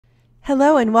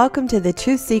Hello and welcome to the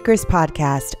Truth Seekers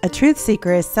podcast. A truth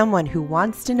seeker is someone who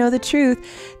wants to know the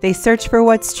truth. They search for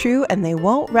what's true and they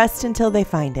won't rest until they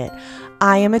find it.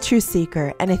 I am a truth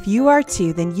seeker, and if you are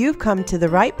too, then you've come to the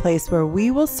right place where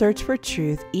we will search for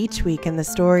truth each week in the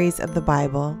stories of the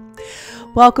Bible.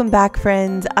 Welcome back,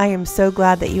 friends. I am so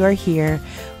glad that you are here.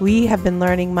 We have been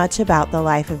learning much about the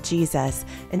life of Jesus,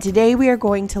 and today we are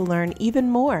going to learn even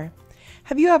more.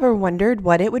 Have you ever wondered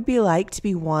what it would be like to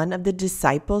be one of the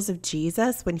disciples of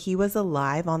Jesus when he was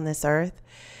alive on this earth?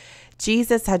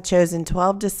 Jesus had chosen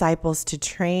 12 disciples to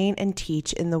train and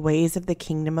teach in the ways of the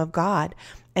kingdom of God,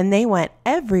 and they went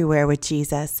everywhere with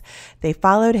Jesus. They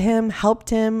followed him, helped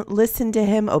him, listened to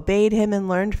him, obeyed him, and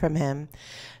learned from him.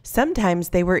 Sometimes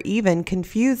they were even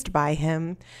confused by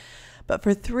him. But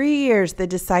for 3 years, the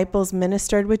disciples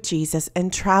ministered with Jesus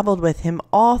and traveled with him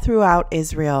all throughout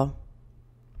Israel.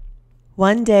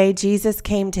 One day, Jesus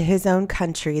came to his own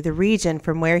country, the region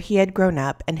from where he had grown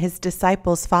up, and his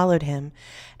disciples followed him.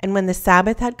 And when the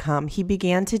Sabbath had come, he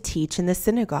began to teach in the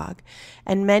synagogue.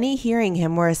 And many hearing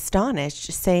him were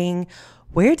astonished, saying,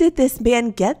 "Where did this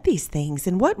man get these things?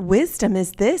 And what wisdom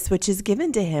is this which is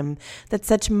given to him, that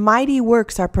such mighty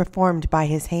works are performed by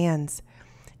his hands?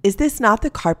 Is this not the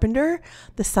carpenter,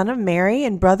 the son of Mary,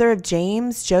 and brother of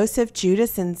James, Joseph,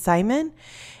 Judas, and Simon?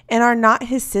 And are not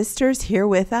his sisters here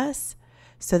with us?"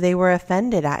 So they were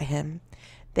offended at him.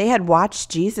 They had watched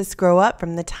Jesus grow up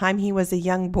from the time he was a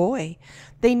young boy.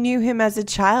 They knew him as a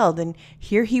child, and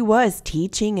here he was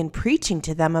teaching and preaching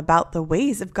to them about the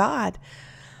ways of God.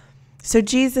 So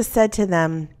Jesus said to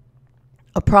them,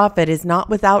 "A prophet is not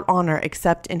without honor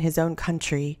except in his own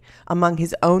country, among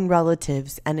his own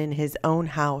relatives, and in his own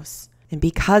house." And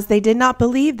because they did not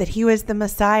believe that he was the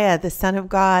Messiah, the Son of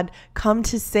God, come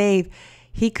to save,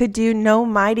 he could do no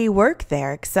mighty work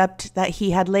there except that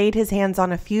he had laid his hands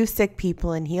on a few sick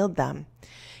people and healed them.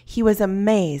 He was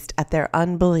amazed at their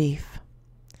unbelief.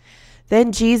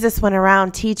 Then Jesus went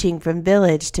around teaching from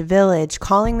village to village,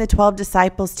 calling the 12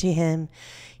 disciples to him.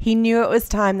 He knew it was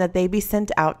time that they be sent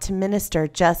out to minister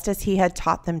just as he had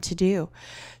taught them to do.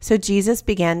 So Jesus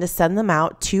began to send them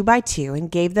out 2 by 2 and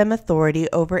gave them authority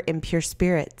over impure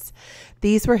spirits.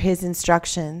 These were his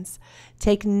instructions.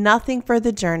 Take nothing for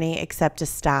the journey except a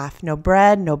staff, no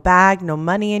bread, no bag, no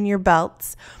money in your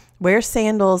belts. Wear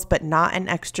sandals, but not an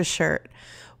extra shirt.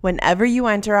 Whenever you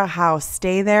enter a house,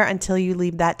 stay there until you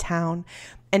leave that town.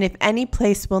 And if any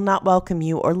place will not welcome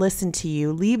you or listen to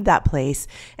you, leave that place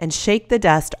and shake the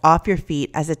dust off your feet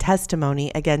as a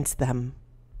testimony against them.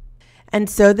 And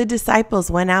so the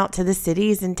disciples went out to the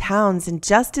cities and towns, and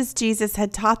just as Jesus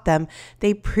had taught them,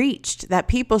 they preached that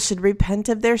people should repent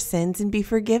of their sins and be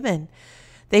forgiven.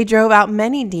 They drove out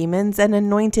many demons and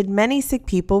anointed many sick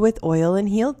people with oil and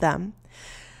healed them.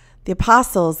 The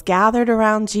apostles gathered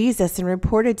around Jesus and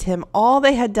reported to him all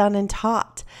they had done and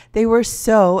taught. They were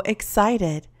so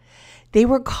excited. They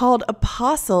were called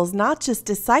apostles, not just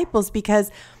disciples,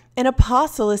 because an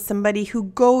apostle is somebody who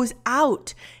goes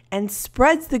out and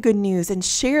spreads the good news and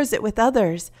shares it with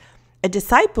others. A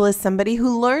disciple is somebody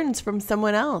who learns from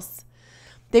someone else.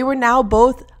 They were now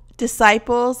both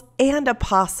disciples and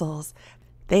apostles.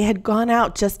 They had gone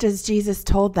out just as Jesus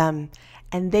told them,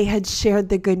 and they had shared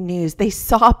the good news. They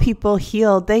saw people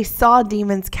healed. They saw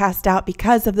demons cast out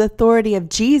because of the authority of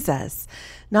Jesus,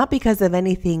 not because of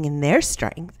anything in their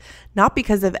strength, not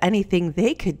because of anything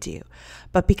they could do,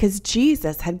 but because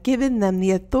Jesus had given them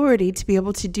the authority to be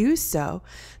able to do so.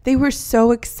 They were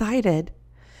so excited.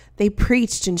 They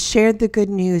preached and shared the good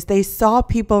news. They saw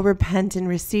people repent and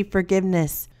receive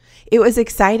forgiveness. It was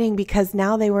exciting because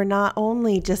now they were not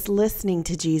only just listening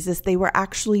to Jesus, they were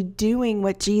actually doing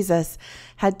what Jesus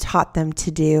had taught them to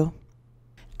do.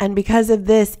 And because of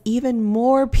this, even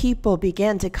more people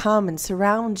began to come and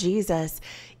surround Jesus.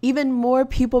 Even more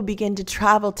people began to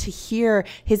travel to hear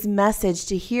his message,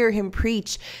 to hear him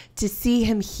preach, to see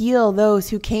him heal those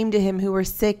who came to him who were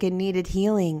sick and needed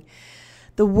healing.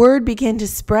 The word began to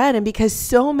spread, and because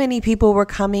so many people were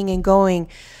coming and going,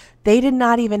 they did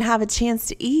not even have a chance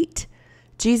to eat.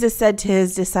 Jesus said to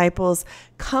his disciples,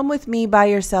 "Come with me by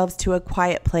yourselves to a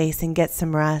quiet place and get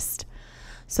some rest."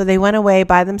 So they went away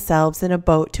by themselves in a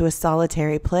boat to a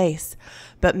solitary place.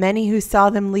 But many who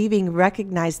saw them leaving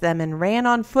recognized them and ran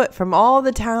on foot from all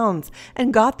the towns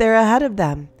and got there ahead of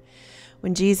them.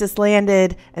 When Jesus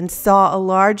landed and saw a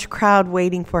large crowd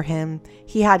waiting for him,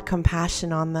 he had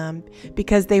compassion on them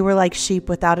because they were like sheep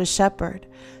without a shepherd.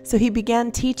 So he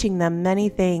began teaching them many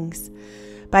things.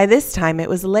 By this time it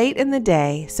was late in the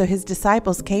day, so his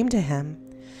disciples came to him.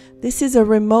 "This is a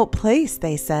remote place,"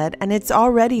 they said, "and it's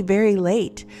already very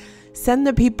late. Send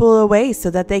the people away so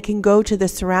that they can go to the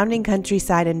surrounding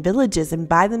countryside and villages and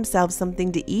buy themselves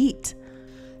something to eat."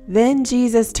 Then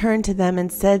Jesus turned to them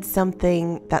and said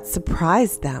something that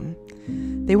surprised them.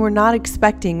 They were not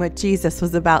expecting what Jesus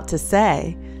was about to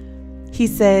say. He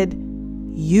said,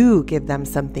 "You give them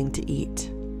something to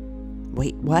eat."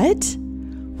 Wait, what?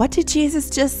 What did Jesus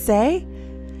just say?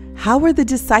 How were the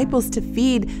disciples to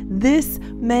feed this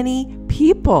many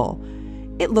people?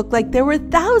 It looked like there were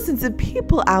thousands of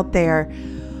people out there.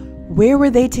 Where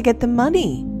were they to get the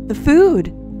money, the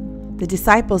food? The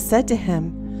disciples said to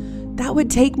him, "That would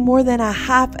take more than a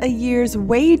half a year's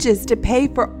wages to pay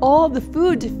for all the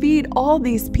food to feed all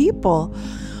these people.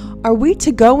 Are we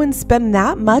to go and spend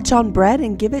that much on bread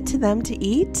and give it to them to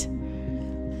eat?"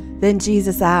 Then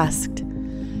Jesus asked,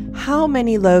 "How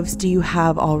many loaves do you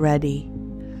have already?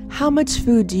 How much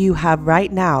food do you have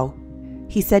right now?"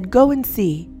 He said, "Go and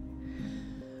see."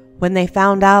 When they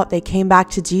found out, they came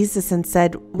back to Jesus and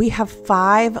said, "We have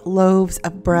 5 loaves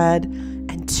of bread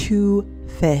and 2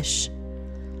 fish."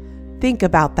 Think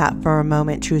about that for a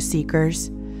moment, truth seekers.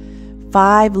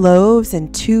 5 loaves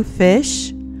and 2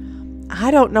 fish? I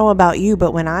don't know about you,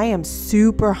 but when I am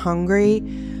super hungry,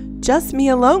 just me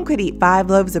alone could eat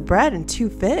 5 loaves of bread and 2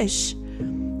 fish.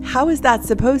 How is that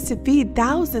supposed to feed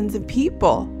thousands of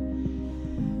people?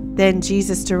 Then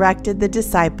Jesus directed the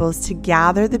disciples to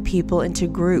gather the people into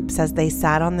groups as they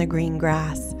sat on the green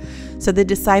grass. So the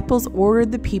disciples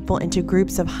ordered the people into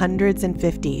groups of hundreds and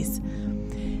 50s.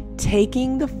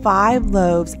 Taking the 5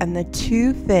 loaves and the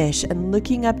 2 fish and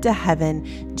looking up to heaven,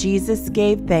 Jesus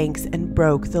gave thanks and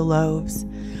broke the loaves.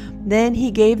 Then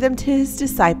he gave them to his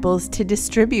disciples to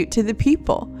distribute to the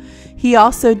people. He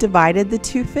also divided the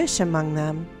 2 fish among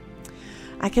them.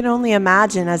 I can only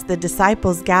imagine as the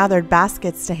disciples gathered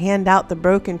baskets to hand out the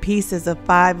broken pieces of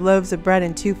 5 loaves of bread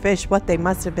and 2 fish, what they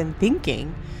must have been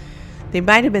thinking. They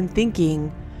might have been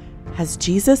thinking, has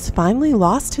Jesus finally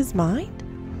lost his mind?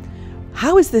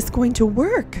 How is this going to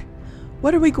work?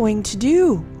 What are we going to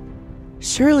do?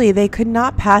 Surely they could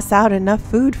not pass out enough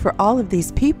food for all of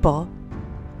these people.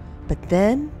 But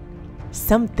then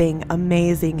something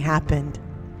amazing happened.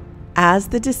 As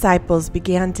the disciples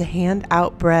began to hand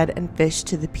out bread and fish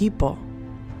to the people,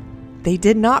 they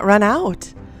did not run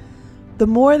out. The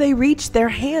more they reached their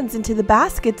hands into the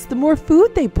baskets, the more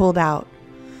food they pulled out.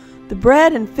 The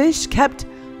bread and fish kept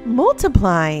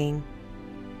multiplying.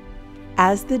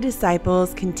 As the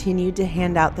disciples continued to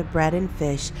hand out the bread and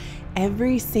fish,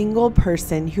 every single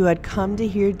person who had come to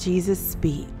hear Jesus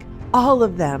speak, all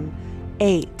of them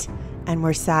ate and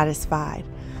were satisfied.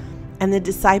 And the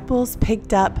disciples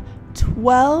picked up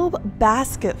 12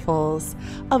 basketfuls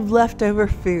of leftover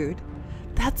food.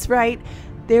 That's right,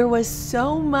 there was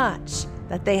so much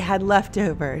that they had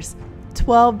leftovers.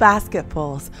 12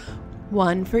 basketfuls,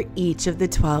 one for each of the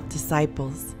 12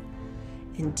 disciples.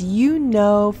 And do you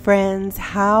know, friends,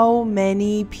 how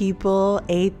many people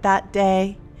ate that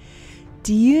day?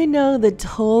 Do you know the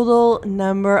total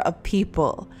number of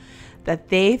people that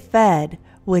they fed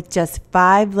with just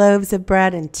 5 loaves of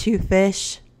bread and 2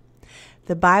 fish?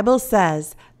 The Bible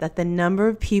says that the number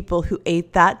of people who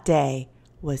ate that day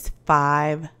was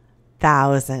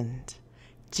 5,000.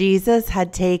 Jesus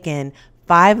had taken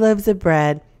 5 loaves of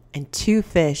bread and 2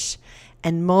 fish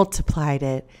and multiplied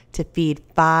it to feed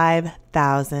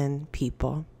 5,000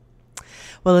 people.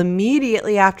 Well,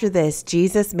 immediately after this,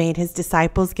 Jesus made his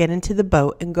disciples get into the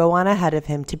boat and go on ahead of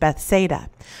him to Bethsaida,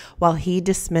 while he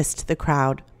dismissed the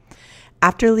crowd.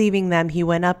 After leaving them, he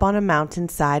went up on a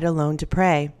mountainside alone to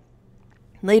pray.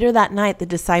 Later that night, the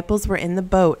disciples were in the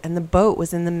boat, and the boat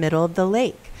was in the middle of the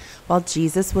lake, while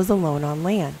Jesus was alone on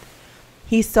land.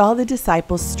 He saw the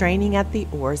disciples straining at the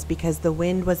oars because the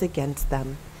wind was against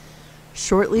them.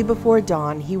 Shortly before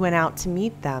dawn, he went out to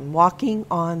meet them, walking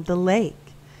on the lake.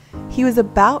 He was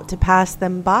about to pass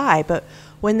them by, but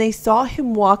when they saw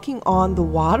him walking on the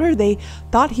water, they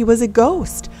thought he was a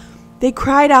ghost. They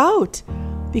cried out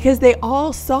because they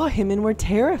all saw him and were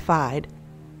terrified.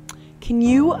 Can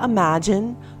you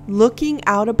imagine looking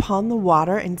out upon the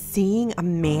water and seeing a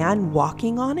man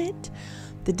walking on it?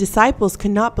 The disciples could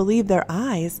not believe their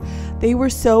eyes. They were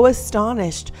so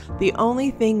astonished. The only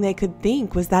thing they could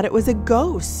think was that it was a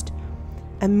ghost.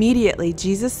 Immediately,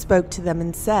 Jesus spoke to them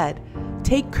and said,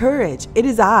 "Take courage, it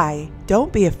is I.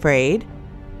 Don't be afraid."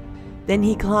 Then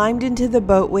he climbed into the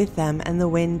boat with them, and the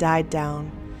wind died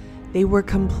down. They were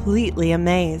completely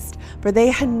amazed, for they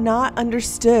had not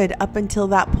understood up until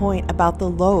that point about the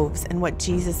loaves and what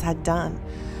Jesus had done.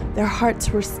 Their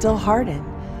hearts were still hardened.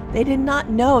 They did not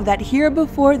know that here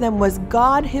before them was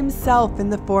God himself in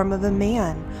the form of a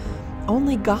man.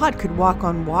 Only God could walk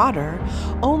on water.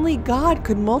 Only God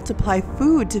could multiply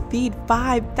food to feed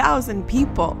 5,000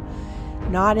 people.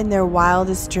 Not in their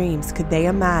wildest dreams could they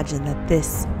imagine that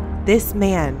this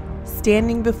man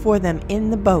standing before them in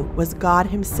the boat was God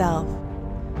himself.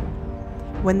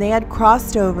 When they had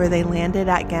crossed over, they landed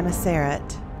at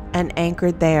Gennesaret and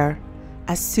anchored there.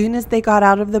 As soon as they got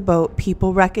out of the boat,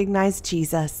 people recognized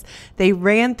Jesus. They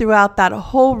ran throughout that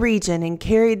whole region and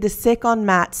carried the sick on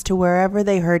mats to wherever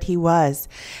they heard he was.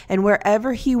 And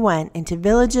wherever he went, into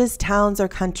villages, towns, or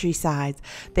countrysides,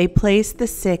 they placed the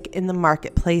sick in the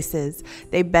marketplaces.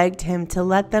 They begged him to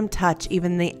let them touch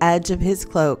even the edge of his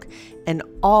cloak, and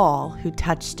all who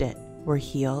touched it were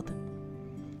healed.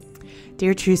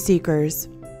 Dear Truth Seekers,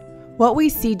 what we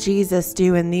see Jesus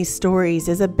do in these stories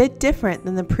is a bit different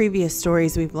than the previous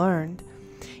stories we've learned.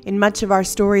 In much of our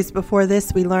stories before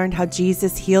this, we learned how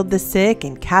Jesus healed the sick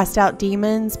and cast out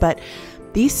demons, but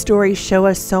these stories show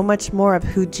us so much more of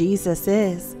who Jesus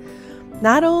is.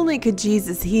 Not only could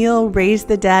Jesus heal, raise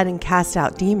the dead, and cast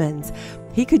out demons,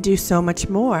 he could do so much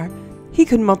more. He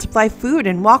could multiply food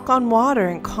and walk on water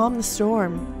and calm the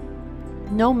storm.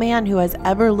 No man who has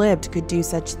ever lived could do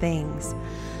such things.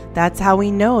 That's how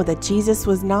we know that Jesus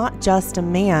was not just a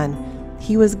man,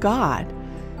 he was God.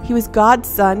 He was God's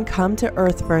Son come to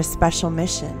earth for a special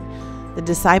mission. The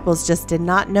disciples just did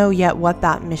not know yet what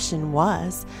that mission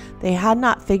was. They had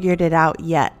not figured it out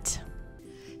yet.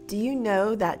 Do you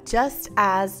know that just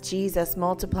as Jesus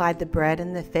multiplied the bread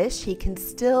and the fish, he can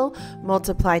still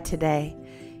multiply today?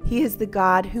 He is the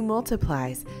God who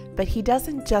multiplies, but he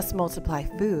doesn't just multiply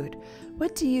food.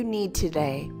 What do you need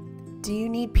today? Do you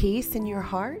need peace in your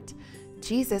heart?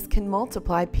 Jesus can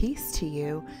multiply peace to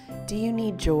you. Do you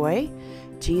need joy?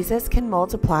 Jesus can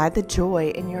multiply the joy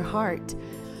in your heart.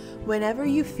 Whenever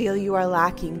you feel you are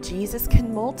lacking, Jesus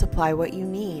can multiply what you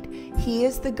need. He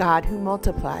is the God who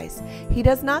multiplies. He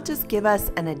does not just give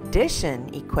us an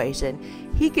addition equation.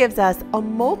 He gives us a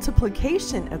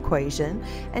multiplication equation,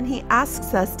 and he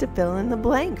asks us to fill in the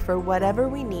blank for whatever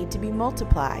we need to be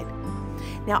multiplied.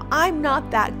 Now, I'm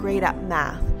not that great at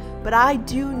math, but I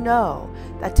do know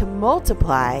that to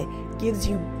multiply gives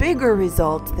you bigger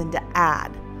results than to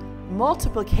add.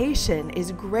 Multiplication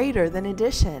is greater than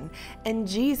addition, and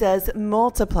Jesus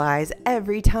multiplies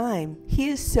every time. He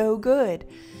is so good.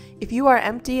 If you are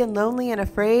empty and lonely and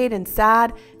afraid and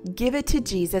sad, give it to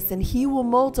Jesus and he will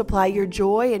multiply your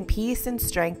joy and peace and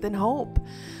strength and hope.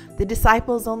 The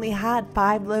disciples only had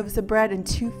 5 loaves of bread and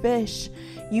 2 fish.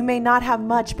 You may not have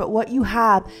much, but what you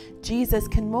have, Jesus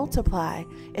can multiply.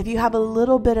 If you have a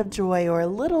little bit of joy or a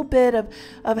little bit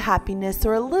of happiness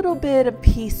or a little bit of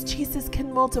peace, Jesus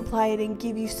can multiply it and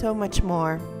give you so much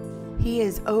more. He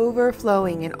is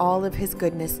overflowing in all of his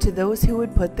goodness to those who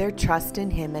would put their trust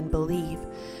in him and believe.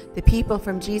 The people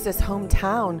from Jesus'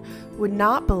 hometown would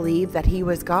not believe that he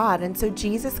was God, and so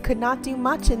Jesus could not do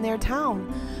much in their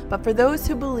town. But for those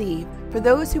who believe, for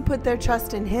those who put their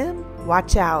trust in him,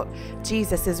 watch out.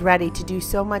 Jesus is ready to do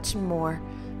so much more.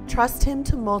 Trust him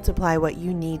to multiply what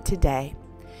you need today.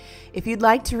 If you'd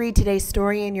like to read today's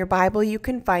story in your Bible, you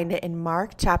can find it in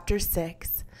Mark chapter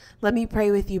 6. Let me pray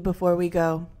with you before we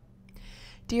go.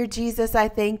 Dear Jesus, I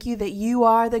thank you that you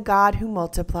are the God who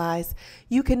multiplies.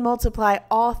 You can multiply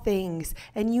all things,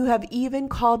 and you have even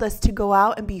called us to go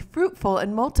out and be fruitful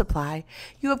and multiply.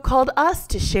 You have called us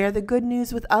to share the good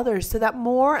news with others so that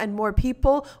more and more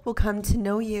people will come to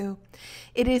know you.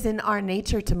 It is in our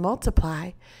nature to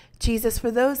multiply. Jesus,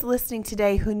 for those listening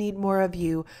today who need more of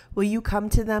you, will you come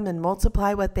to them and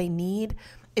multiply what they need?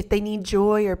 If they need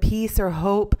joy or peace or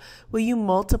hope, will you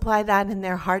multiply that in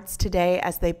their hearts today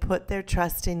as they put their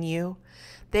trust in you?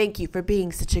 Thank you for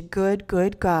being such a good,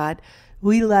 good God.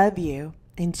 We love you.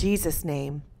 In Jesus'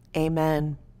 name,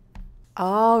 amen.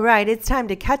 All right, it's time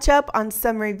to catch up on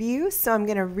some reviews. So I'm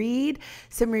going to read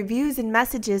some reviews and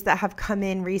messages that have come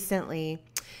in recently.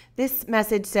 This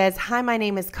message says, "Hi, my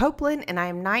name is Copeland and I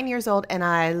am 9 years old and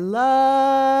I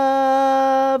love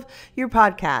your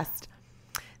podcast."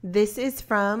 This is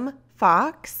from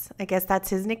Fox. I guess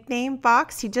that's his nickname,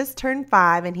 Fox. He just turned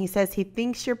 5 and he says he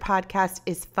thinks your podcast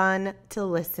is fun to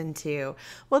listen to.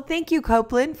 Well, thank you,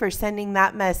 Copeland, for sending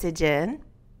that message in.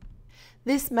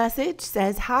 This message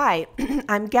says, "Hi,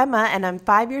 I'm Gemma and I'm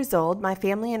 5 years old. My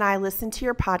family and I listen to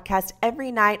your podcast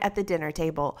every night at the dinner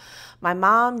table. My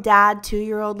mom, dad,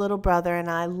 2-year-old little brother,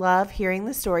 and I love hearing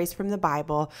the stories from the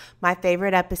Bible. My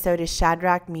favorite episode is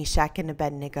Shadrach, Meshach, and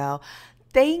Abednego."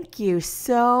 Thank you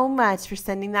so much for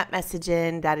sending that message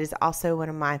in. That is also one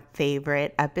of my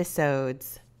favorite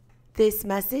episodes. This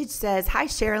message says, "Hi,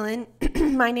 Sherilyn.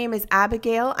 My name is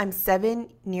Abigail. I'm 7,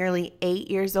 nearly 8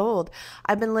 years old.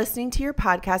 I've been listening to your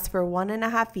podcast for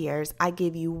 1.5 years. I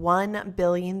give you 1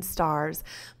 billion stars.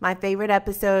 My favorite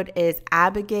episode is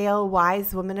Abigail,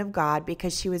 Wise Woman of God,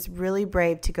 because she was really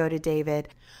brave to go to David.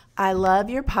 I love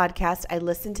your podcast. I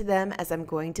listen to them as I'm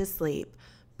going to sleep.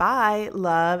 Bye.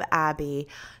 Love, Abby."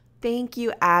 Thank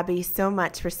you, Abby, so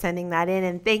much for sending that in,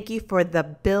 and thank you for the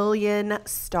 1 billion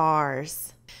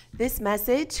stars. This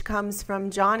message comes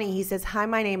from Johnny. He says, "Hi,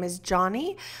 my name is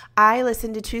Johnny. I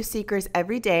listen to Truth Seekers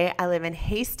every day. I live in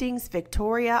Hastings,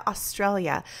 Victoria,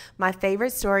 Australia. My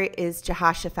favorite story is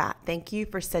Jehoshaphat. Thank you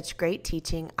for such great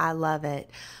teaching. I love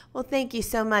it." Well, thank you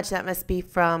so much. That must be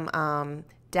from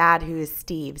Dad, who is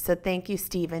Steve. So thank you,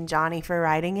 Steve and Johnny, for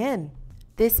writing in.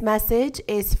 This message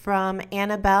is from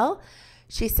Annabelle.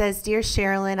 She says, "Dear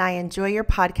Sherilyn, I enjoy your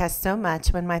podcast so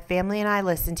much. When my family and I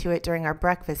listen to it during our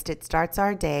breakfast, it starts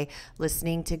our day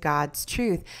listening to God's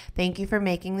truth. Thank you for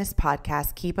making this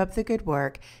podcast. Keep up the good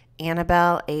work.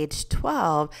 Annabelle, age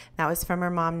 12. That was from her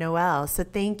mom, Noelle. So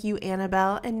thank you,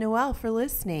 Annabelle and Noelle, for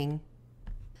listening.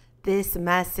 This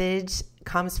message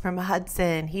comes from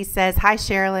Hudson. He says, "Hi,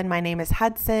 Sherilyn. My name is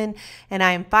Hudson, and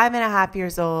I am 5.5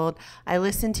 years old. I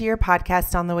listen to your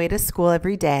podcast on the way to school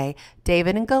every day.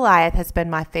 David and Goliath has been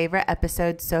my favorite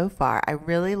episode so far. I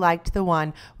really liked the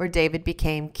one where David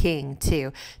became king,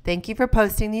 too. Thank you for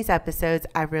posting these episodes.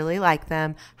 I really like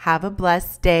them. Have a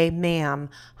blessed day, ma'am."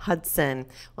 Hudson.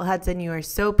 Well, Hudson, you are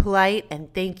so polite,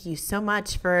 and thank you so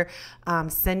much for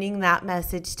sending that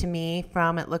message to me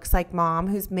from, it looks like, Mom,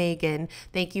 who's Megan.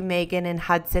 Thank you, Megan and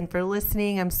Hudson, for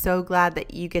listening. I'm so glad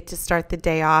that you get to start the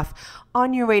day off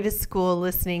on your way to school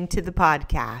listening to the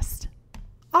podcast.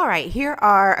 All right, here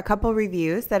are a couple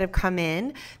reviews that have come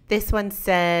in. This one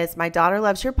says, "My daughter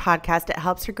loves your podcast. It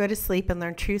helps her go to sleep and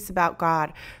learn truths about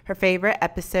God. Her favorite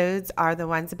episodes are the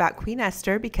ones about Queen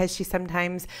Esther because she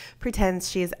sometimes pretends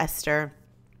she is Esther.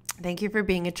 Thank you for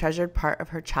being a treasured part of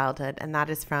her childhood." And that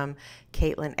is from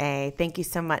Caitlin A. Thank you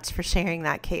so much for sharing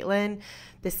that, Caitlin.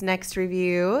 This next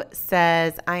review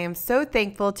says, "I am so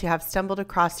thankful to have stumbled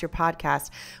across your podcast.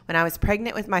 When I was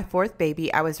pregnant with my 4th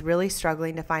baby, I was really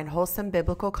struggling to find wholesome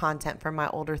biblical content for my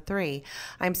older 3.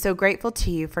 I'm so grateful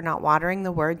to you for not watering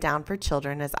the word down for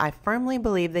children, as I firmly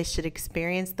believe they should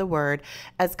experience the word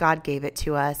as God gave it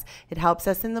to us. It helps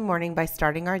us in the morning by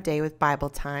starting our day with Bible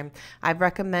time. I've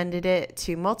recommended it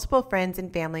to multiple friends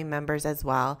and family members as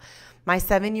well." My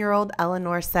 7-year-old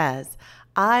Eleanor says,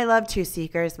 "I love Truth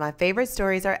Seekers. My favorite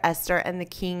stories are Esther and the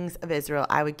Kings of Israel.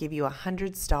 I would give you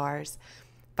 100 stars.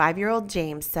 5-year-old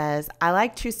James says, "I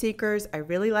like Truth Seekers. I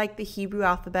really like the Hebrew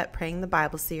alphabet praying the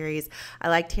Bible series. I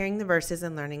liked hearing the verses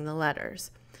and learning the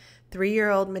letters."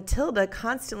 3-year-old Matilda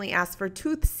constantly asks for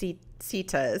tooth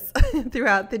citas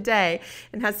throughout the day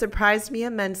and has surprised me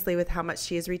immensely with how much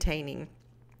she is retaining.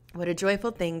 What a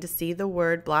joyful thing to see the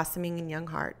word blossoming in young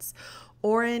hearts.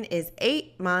 Oren is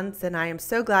 8 months, and I am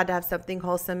so glad to have something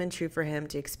wholesome and true for him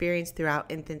to experience throughout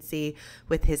infancy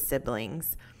with his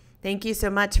siblings. Thank you so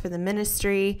much for the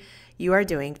ministry you are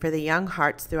doing for the young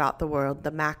hearts throughout the world, the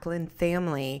Macklin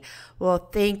family." Well,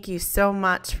 thank you so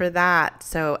much for that.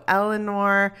 So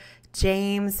Eleanor,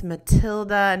 James,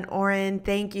 Matilda, and Oren,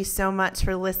 thank you so much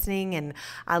for listening, and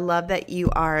I love that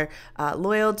you are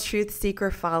loyal Truth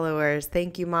Seeker followers.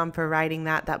 Thank you, Mom, for writing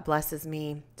that. That blesses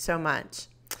me so much.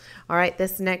 All right,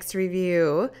 this next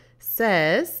review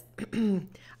says,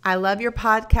 "I love your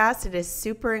podcast. It is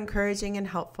super encouraging and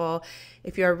helpful.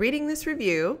 If you are reading this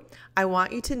review, I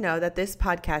want you to know that this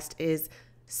podcast is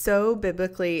so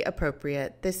biblically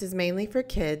appropriate. This is mainly for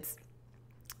kids,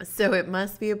 so it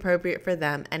must be appropriate for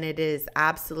them, and it is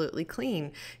absolutely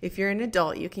clean. If you're an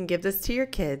adult, you can give this to your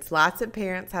kids. Lots of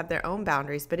parents have their own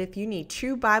boundaries, but if you need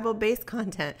true Bible-based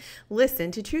content,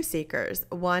 listen to Truth Seekers.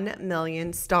 1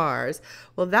 million stars."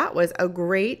 Well, that was a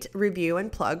great review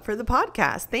and plug for the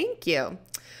podcast. Thank you.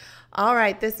 All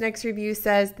right, this next review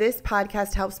says, "This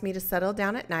podcast helps me to settle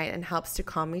down at night and helps to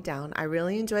calm me down. I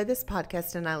really enjoy this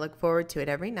podcast and I look forward to it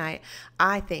every night.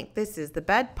 I think this is the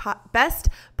best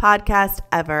podcast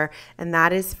ever." And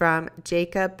that is from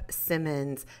Jacob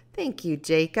Simmons. Thank you,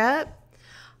 Jacob.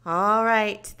 All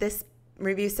right, this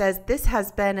review says, "This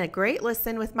has been a great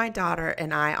listen with my daughter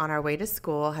and I on our way to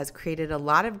school. Has created a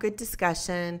lot of good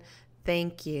discussion.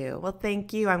 Thank you." Well,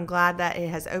 thank you. I'm glad that it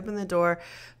has opened the door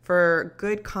for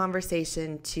good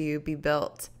conversation to be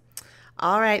built.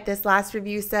 All right, this last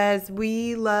review says,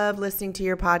 we love listening to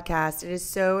your podcast. It is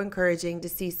so encouraging to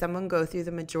see someone go through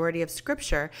the majority of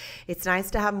scripture. It's nice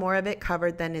to have more of it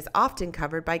covered than is often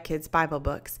covered by kids' Bible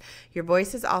books. Your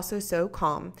voice is also so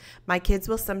calm. My kids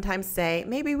will sometimes say,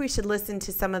 maybe we should listen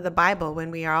to some of the Bible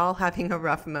when we are all having a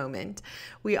rough moment.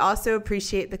 We also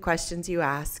appreciate the questions you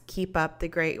ask. Keep up the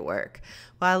great work.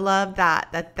 Well, I love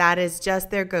that is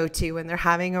just their go-to when they're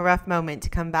having a rough moment, to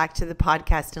come back to the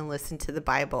podcast and listen to the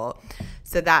Bible.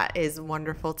 So that is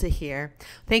wonderful to hear.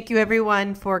 Thank you,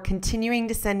 everyone, for continuing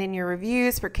to send in your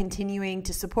reviews, for continuing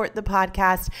to support the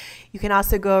podcast. You can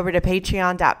also go over to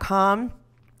patreon.com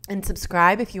and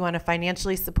subscribe if you want to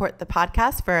financially support the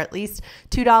podcast for at least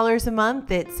 $2 a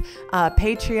month. It's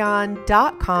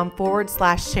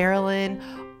patreon.com/Sherilyn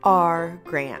R.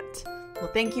 Grant.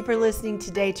 Well, thank you for listening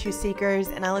today, Truth Seekers,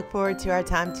 and I look forward to our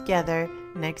time together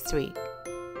next week.